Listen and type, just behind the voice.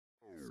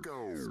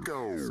Go.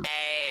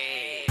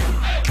 Hey.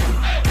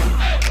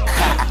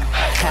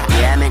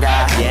 Yeah, nigga.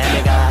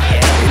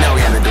 You know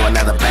we have to do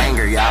another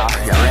banger, y'all.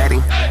 Y'all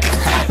ready?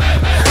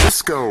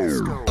 Let's go.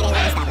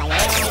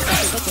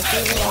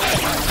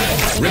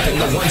 Ripping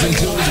the ones and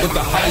twos with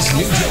the hottest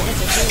new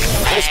joints.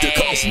 Coast to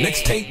coast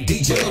mixtape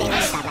DJ.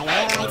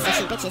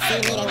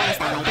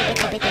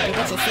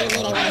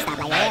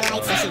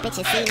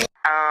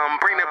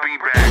 Bring the beat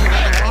back.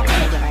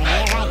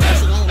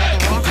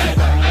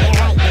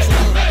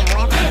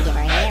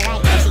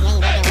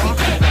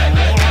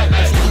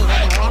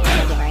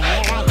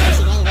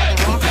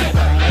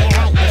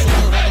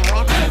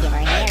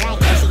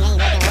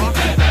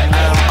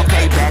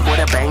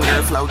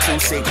 Flow too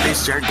sick,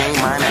 this jerk game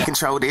mine. I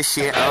control this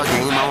shit,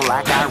 game on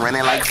like I run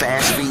it like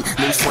fast feet.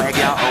 New swag,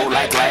 y'all old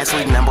like last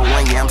week. Number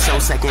one, yeah, I'm so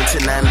second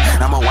to none.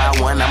 I'm a wild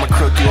one, I'm a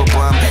crook, you a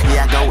bum.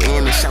 Yeah, I go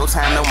in, it's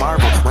showtime, no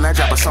marvel. When I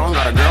drop a song,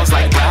 all the girls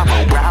like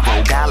bravo,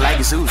 God like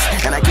Zeus.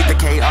 And I keep the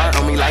KR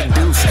on me like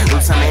Deuce.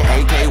 Oops, I'm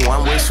in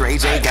AK1 with Ray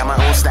J, got my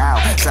own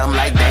style. Something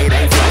like they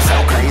flow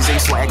so crazy.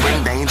 Swag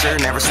bring danger,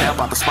 never step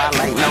out the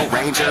spotlight. No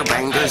ranger,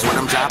 bangers when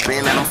I'm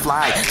dropping and I'm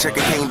fly.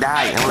 Chicken can't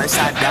die unless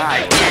I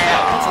die.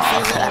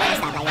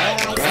 Yeah.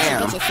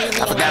 Damn, I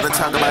forgot to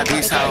talk about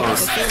these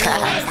hoes.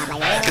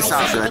 It's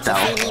all good though.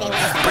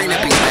 Bring the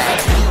beat back.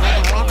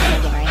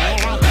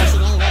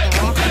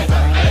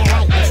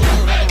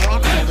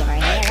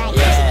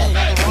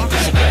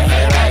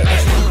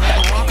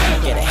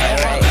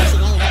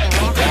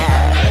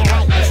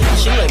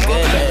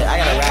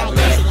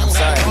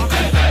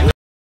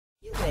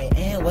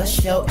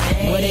 What's your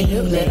aim? What it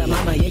do, little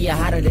mama? Yeah, you're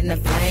hotter than the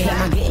flame.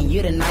 I'm getting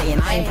you tonight,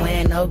 and I ain't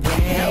playing no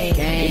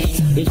games.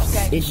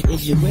 Is you with it?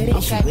 Is you with it?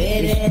 Is you with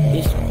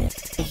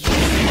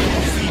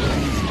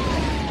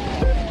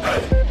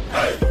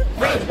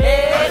it?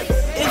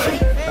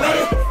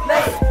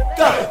 Let's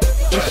go.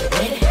 Is you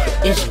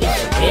with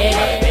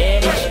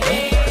it?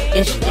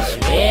 Is you with it? Is you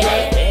with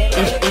it?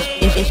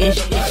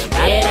 Is you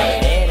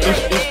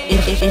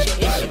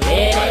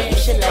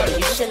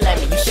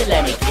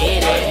let me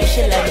get it. You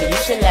should let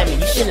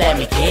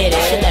me get it.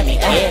 You should let me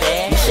get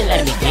it. You should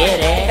let me get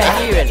it.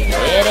 Cause you really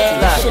with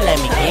it. You should let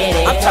me get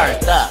it. I'm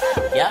turned up,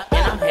 yeah,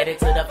 and I'm headed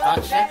to the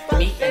function.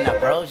 Me and the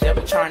bros, yeah,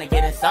 we trying to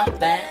get in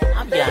something.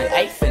 I'm young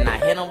Ace and I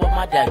hit him with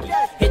my Dougie.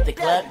 Hit the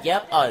club,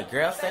 yep, all the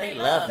girls say they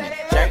love me.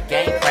 Jerk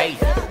game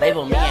crazy,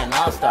 label me an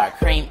all-star.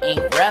 Cream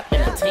ink rep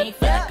and the team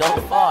finna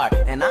go far.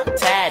 And I'm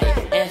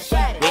tatted, and she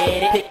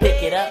with it.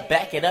 Pick it up,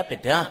 back it up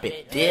and dump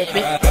it. Dip it.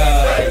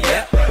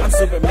 Yeah, I'm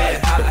Superman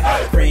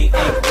hot. Cream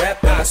ink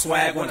rep and I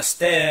swag on a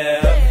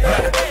step.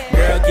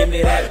 Girl, give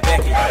me that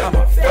Becky. I'm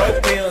on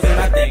 4 pills and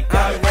I think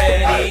I'm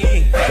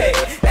ready.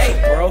 Hey,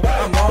 bro,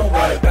 I'm on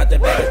one. About to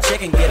bag a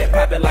chicken, get it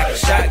poppin' like a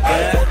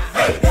shotgun.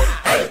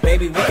 Hey,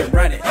 baby, we can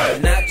run it.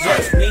 Not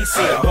just me,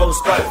 see the whole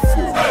squad.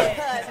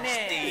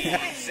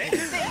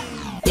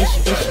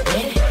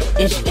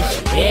 You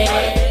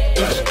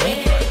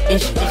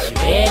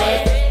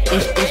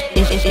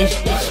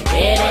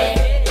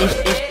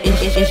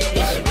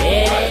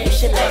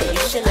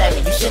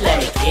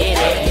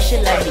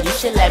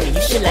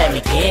should let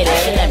me get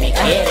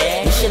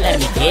it. You should let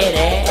me get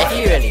it. If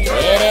you really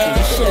with it,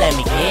 you should let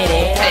me get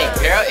it. Hey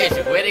girl, is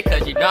you with it?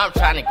 Cause you know I'm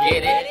trying to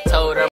get it. Told her